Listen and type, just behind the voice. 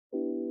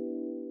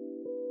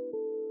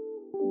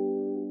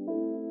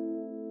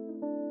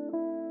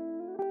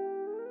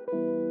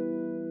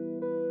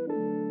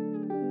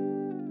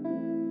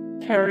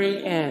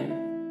Perry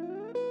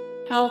N.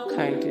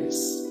 Halkitis.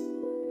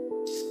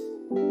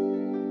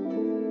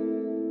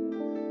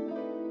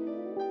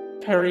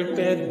 Perry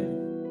Bedden.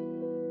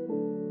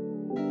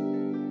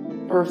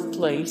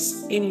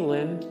 Birthplace,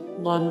 England,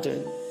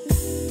 London.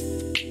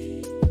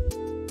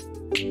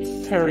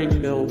 Perry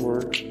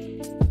Millward.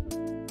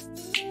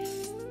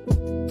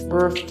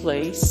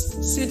 Birthplace,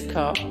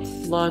 Sidcup,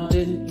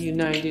 London,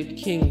 United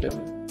Kingdom.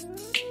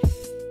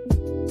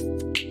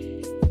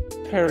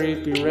 Perry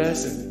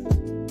Berezan.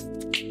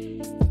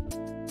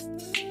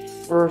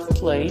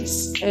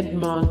 Birthplace,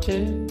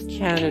 Edmonton,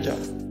 Canada.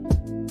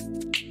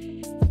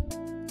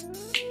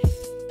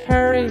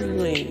 Perry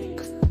Link.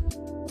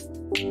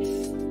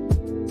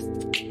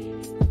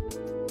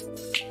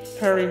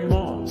 Perry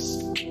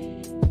Moss.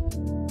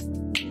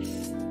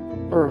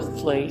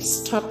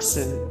 Birthplace,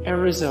 Tucson,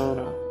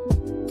 Arizona.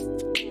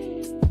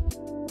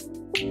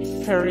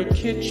 Perry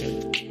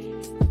Kitchen.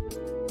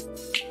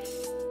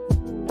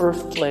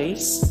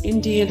 Birthplace,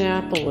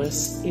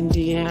 Indianapolis,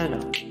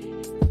 Indiana.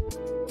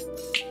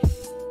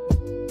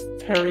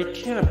 Perry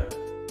Kemp.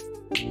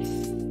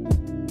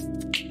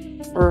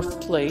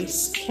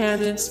 Birthplace,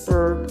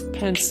 Canonsburg,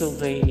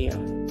 Pennsylvania.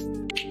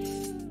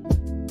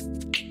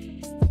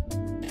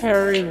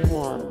 Perry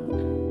Wong.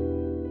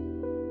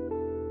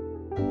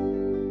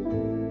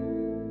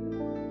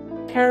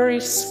 Perry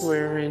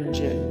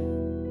Swearingen.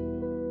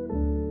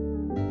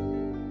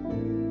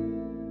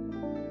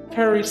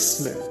 Perry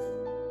Smith.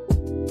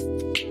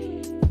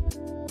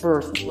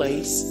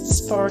 Birthplace,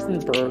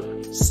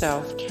 Spartanburg,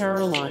 South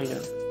Carolina.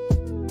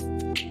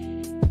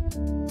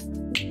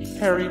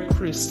 Perry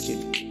Christie.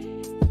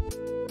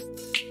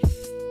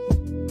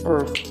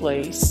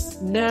 Birthplace,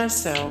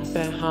 Nassau,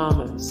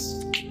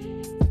 Bahamas.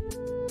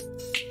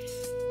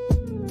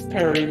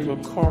 Perry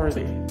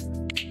McCarthy.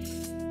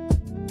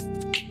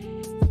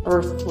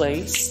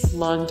 Birthplace,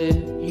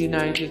 London,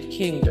 United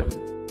Kingdom.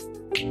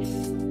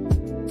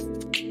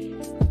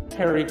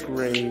 Perry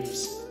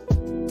Graves.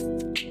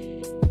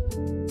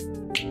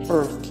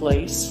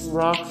 Birthplace,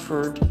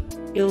 Rockford,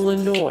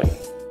 Illinois.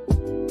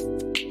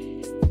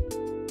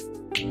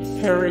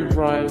 Perry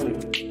Riley.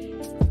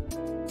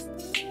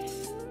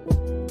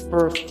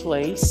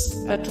 Birthplace,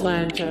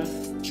 Atlanta,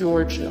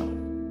 Georgia.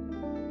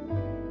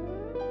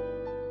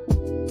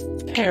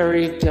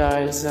 Perry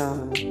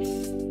Berezan.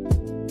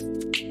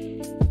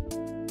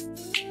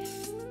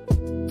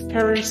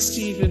 Perry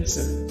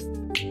Stevenson.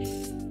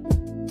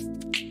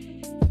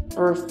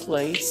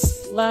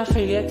 Birthplace,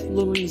 Lafayette,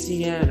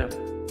 Louisiana.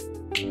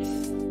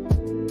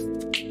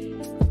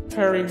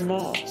 Perry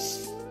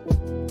Moss.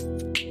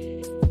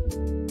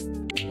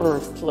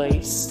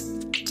 Birthplace,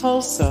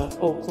 Tulsa,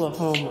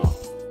 Oklahoma.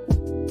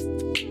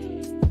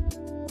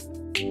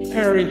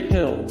 Perry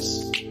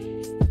Hills.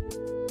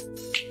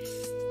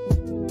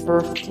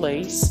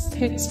 Birthplace,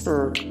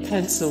 Pittsburgh,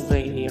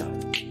 Pennsylvania.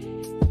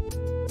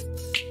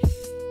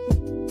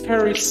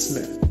 Perry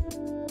Smith.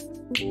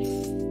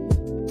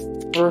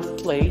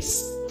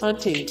 Birthplace,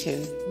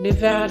 Huntington,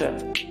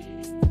 Nevada.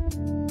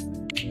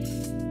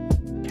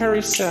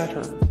 Perry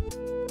Saturn.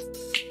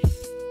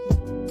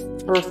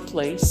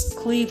 Birthplace,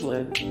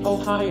 Cleveland,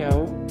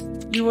 Ohio,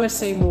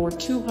 USA. More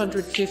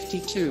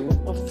 252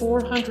 of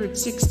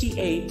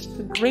 468,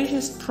 the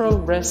greatest pro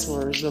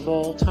wrestlers of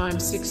all time.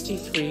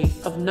 63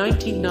 of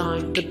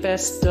 99, the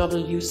best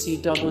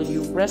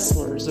WCW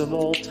wrestlers of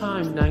all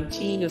time.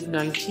 19 of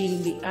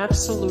 19, the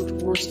absolute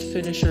worst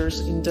finishers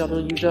in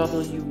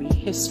WWE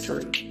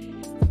history.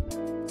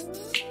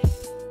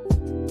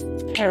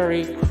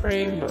 Harry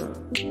Kramer.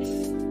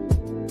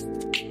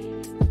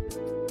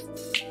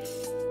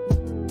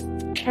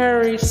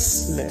 Perry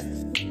Smith.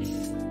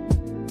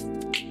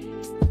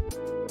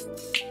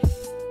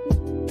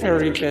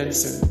 Perry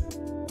Benson.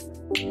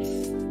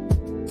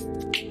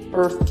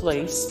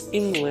 Birthplace,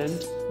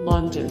 England,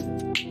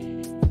 London.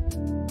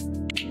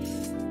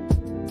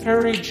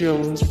 Perry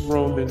Jones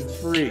Roman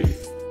III.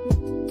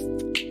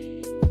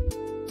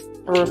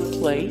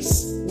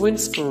 Birthplace,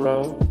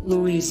 Winsboro,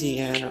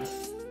 Louisiana.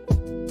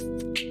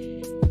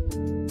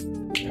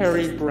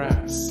 Perry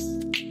Brass.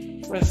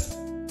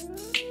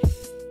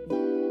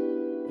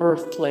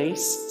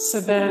 Birthplace,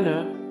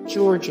 Savannah,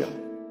 Georgia.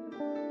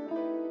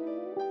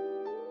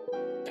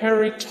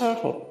 Perry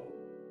Tuttle.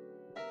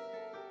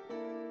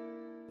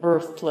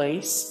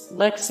 Birthplace,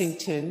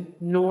 Lexington,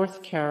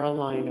 North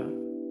Carolina.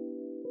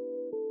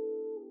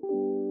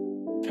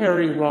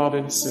 Perry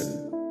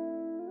Robinson.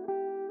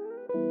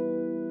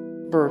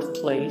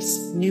 Birthplace,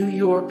 New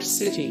York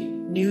City,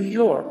 New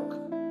York.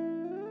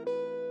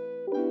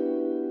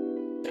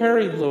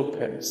 Perry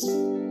Lopez.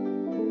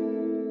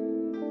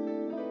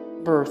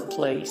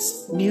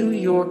 Birthplace, New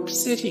York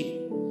City,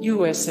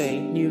 USA,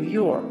 New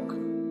York.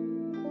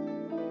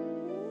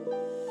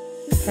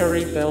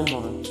 Perry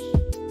Belmont.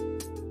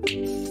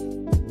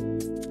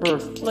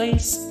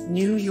 Birthplace,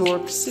 New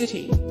York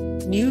City,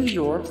 New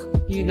York,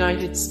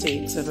 United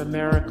States of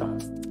America.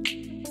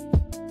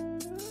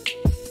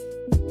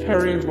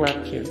 Perry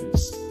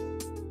Watkins.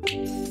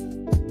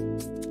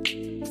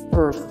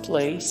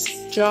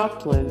 Birthplace,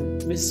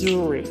 Joplin,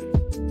 Missouri.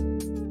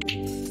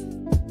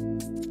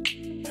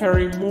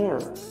 Perry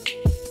Moore.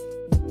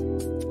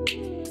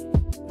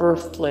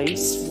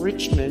 Birthplace,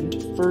 Richmond,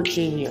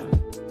 Virginia.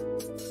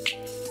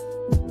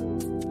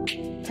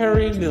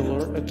 Perry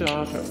Miller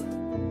Adato.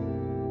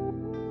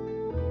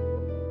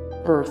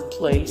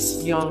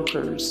 Birthplace,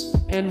 Yonkers,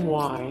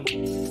 NY.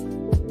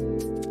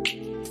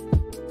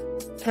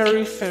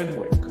 Perry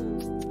Fenwick.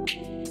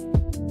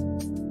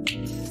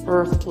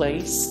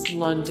 Birthplace,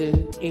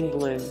 London,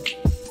 England.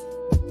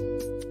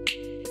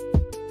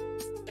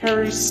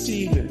 Perry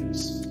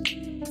Stevens.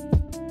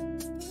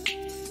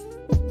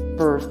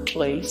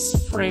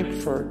 Birthplace,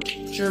 Frankfurt,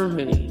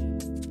 Germany.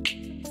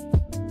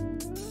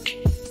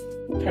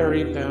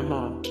 Perry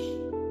Beaumont.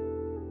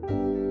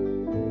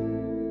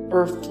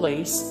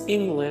 Birthplace,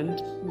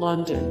 England,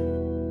 London.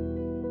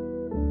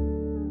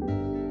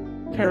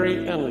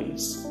 Perry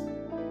Ellis.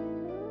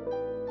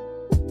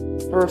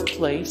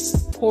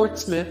 Birthplace,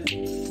 Portsmouth,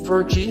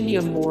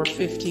 Virginia. Moore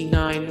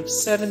 59 of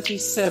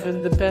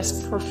 77 the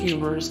best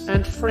perfumers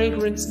and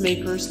fragrance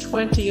makers.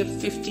 20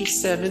 of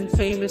 57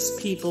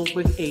 famous people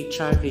with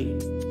HIV.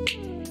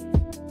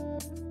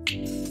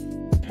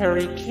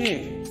 Perry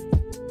King.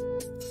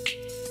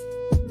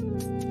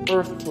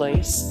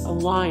 Birthplace,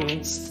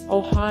 Alliance,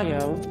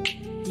 Ohio,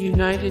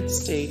 United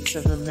States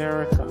of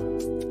America.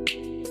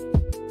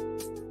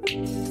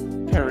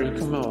 Perry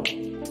Como.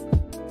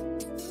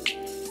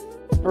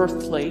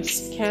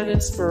 Birthplace,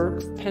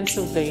 Canonsburg,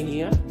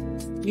 Pennsylvania,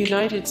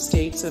 United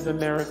States of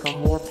America.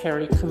 Moore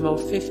Perry Como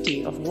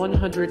 50 of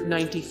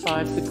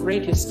 195 the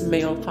greatest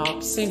male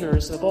pop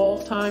singers of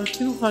all time.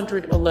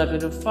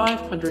 211 of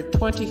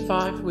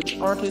 525 which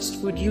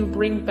artist would you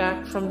bring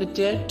back from the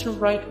dead to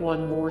write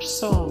one more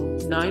song?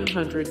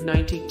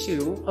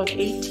 992 of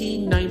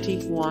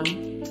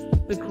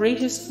 1891 the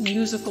greatest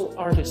musical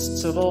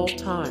artists of all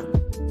time.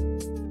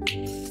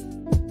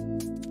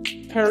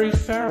 Perry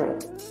Farrell.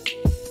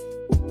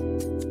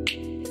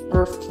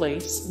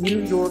 Birthplace,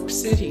 New York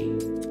City,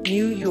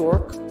 New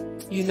York,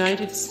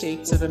 United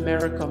States of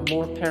America.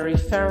 Moore Perry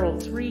Farrell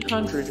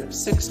 300 of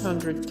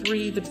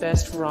 603 the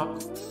best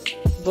rock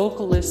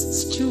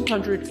vocalists.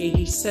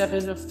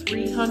 287 of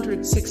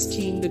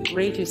 316 the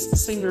greatest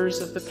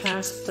singers of the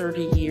past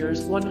 30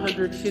 years.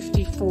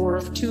 154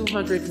 of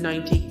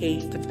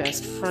 298 the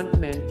best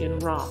frontmen in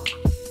rock.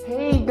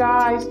 Hey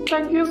guys,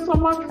 thank you so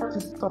much for the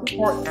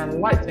support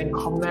and likes and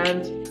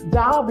comments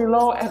down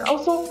below, and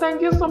also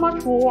thank you so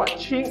much for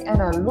watching,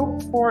 and I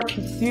look forward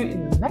to see you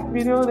in the next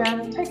video.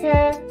 Then take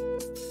care,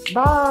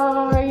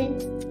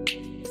 bye.